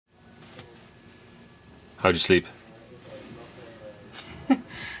How'd you sleep?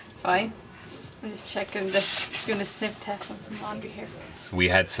 Fine. I'm just checking doing a sniff test on some laundry here. We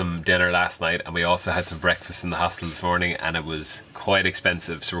had some dinner last night and we also had some breakfast in the hostel this morning, and it was quite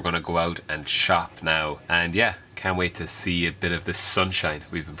expensive, so we're going to go out and shop now. And yeah, can't wait to see a bit of this sunshine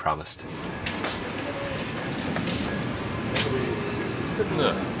we've been promised.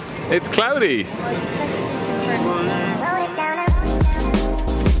 It's cloudy!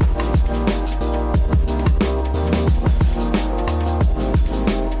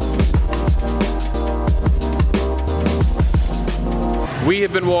 We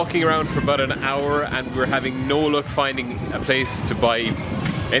have been walking around for about an hour and we're having no luck finding a place to buy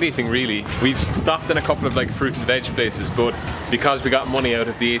anything really. We've stopped in a couple of like fruit and veg places, but because we got money out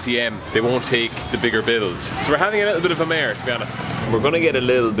of the ATM, they won't take the bigger bills. So we're having a little bit of a mare, to be honest. We're gonna get a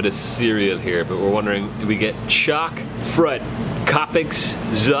little bit of cereal here, but we're wondering, do we get chalk, fruit, Copics,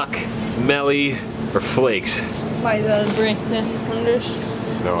 Zuck, Melly, or Flakes? Why does break the wonders?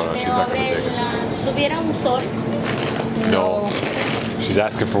 No, she's not gonna take it. No. She's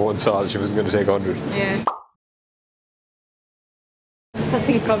asking for one salt, she wasn't going to take 100. Yeah. That's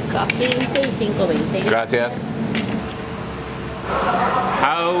Coco. Gracias.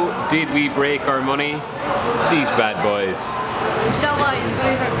 How did we break our money? These bad boys.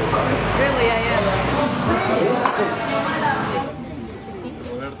 Really, I am.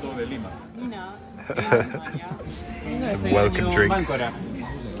 Some welcome drinks.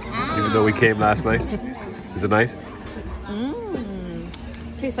 Even though we came last night. Is it nice?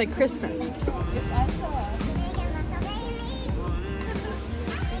 Tastes like Christmas.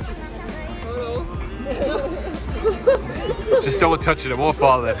 Just don't touch it, it won't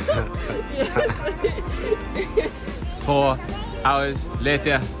fall there. 4 hours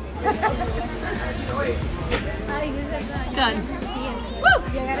later. Done. Woo!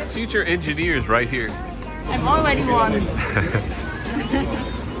 Future engineers right here. I'm already one.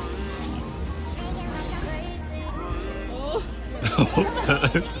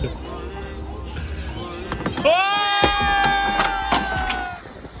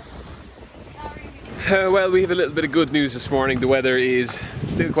 Well, we have a little bit of good news this morning. The weather is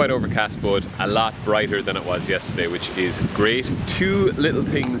still quite overcast, but a lot brighter than it was yesterday, which is great. 2 little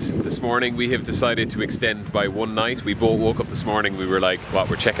things this morning. We have decided to extend by 1 night. We both woke up this morning, we were like, what,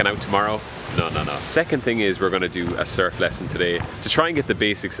 we're checking out tomorrow? No. Second thing is we're going to do a surf lesson today to try and get the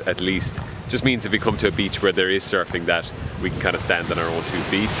basics at least. Just means if we come to a beach where there is surfing that we can kind of stand on our own 2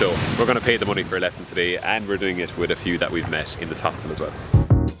 feet. So we're going to pay the money for a lesson today, and we're doing it with a few that we've met in this hostel as well.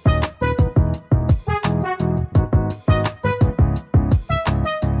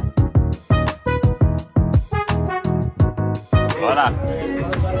 Voila.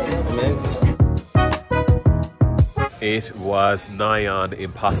 It was nigh on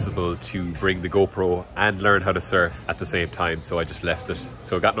impossible to bring the GoPro and learn how to surf at the same time, so I just left it.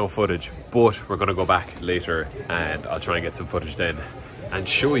 So I got no footage, but we're gonna go back later and I'll try and get some footage then and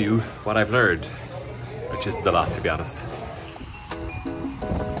show you what I've learned, which isn't a lot, to be honest.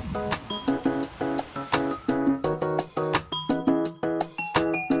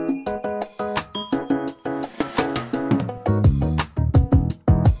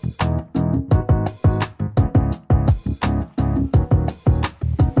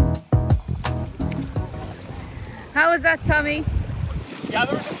 How was that, Tommy? Yeah,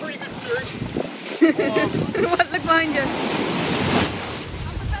 there was a pretty good surge. What, look behind you?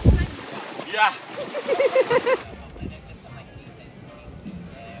 Yeah.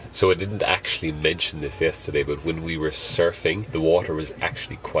 So I didn't actually mention this yesterday, but when we were surfing, the water was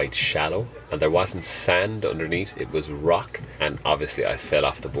actually quite shallow and there wasn't sand underneath, it was rock. And obviously I fell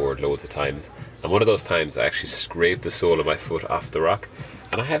off the board loads of times. And one of those times I actually scraped the sole of my foot off the rock.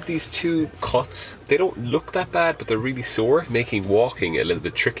 And I have these 2 cuts. They don't look that bad, but they're really sore, making walking a little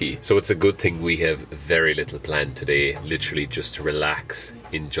bit tricky. So it's a good thing we have very little planned today, literally just to relax,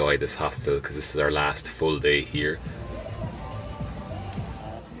 enjoy this hostel, because this is our last full day here.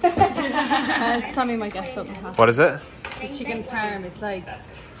 Tommy might get something hot. What is it? The chicken parm. It's like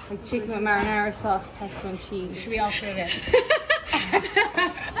chicken with marinara sauce, pesto and cheese. Should we all try this?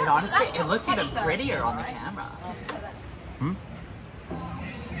 And honestly, it looks even prettier on the camera.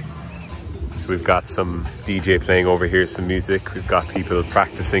 So we've got some DJ playing over here, some music. We've got people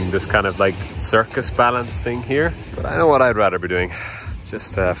practicing this kind of like circus balance thing here. But I know what I'd rather be doing.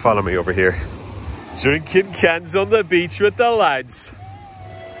 Just follow me over here. Drinking cans on the beach with the lads.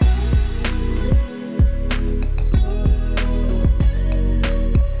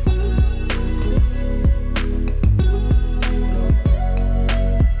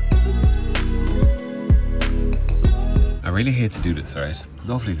 I really hate to do do this, alright?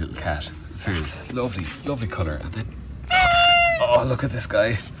 Lovely little cat. Fierce. Lovely, lovely colour. And then, oh, look at this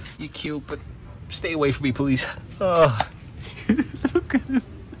guy. You cute, but stay away from me, please. Oh, look at him.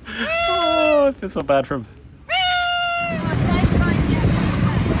 Oh, I feel so bad for him.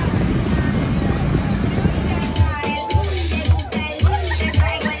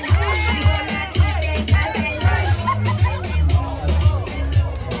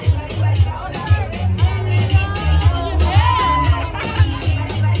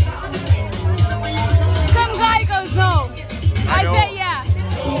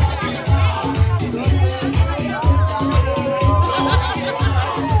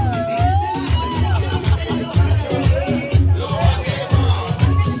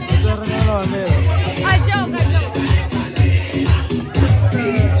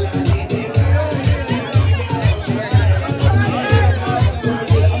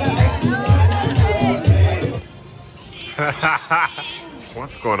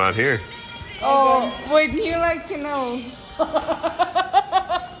 What's going on here? Oh, would you like to know?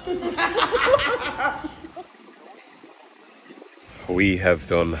 We have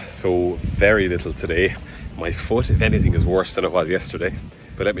done so very little today. My foot, if anything, is worse than it was yesterday.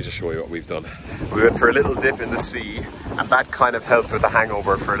 But let me just show you what we've done. We went for a little dip in the sea, and that kind of helped with the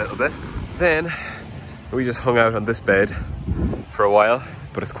hangover for a little bit. Then we just hung out on this bed for a while,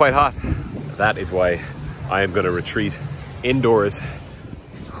 but it's quite hot. That is why I am going to retreat indoors.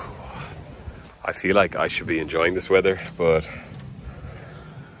 I feel like I should be enjoying this weather, but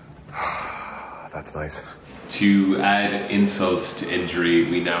that's nice. To add insult to injury,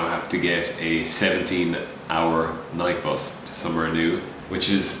 we now have to get a 17-hour night bus to somewhere new, which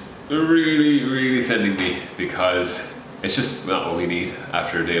is really sending me, because it's just not what we need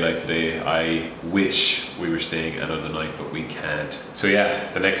after a day like today. I wish we were staying another night, but we can't. So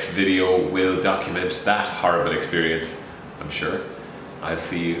yeah, the next video will document that horrible experience, I'm sure. I'll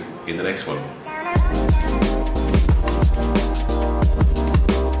see you in the next one.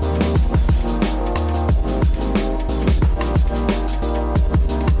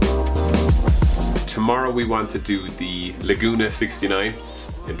 Tomorrow we want to do the Laguna 69.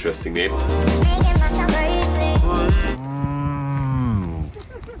 Interesting name.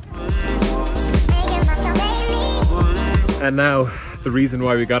 And now, the reason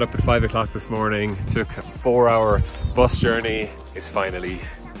why we got up at 5 o'clock this morning, took a 4-hour bus journey, is finally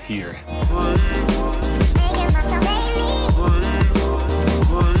here.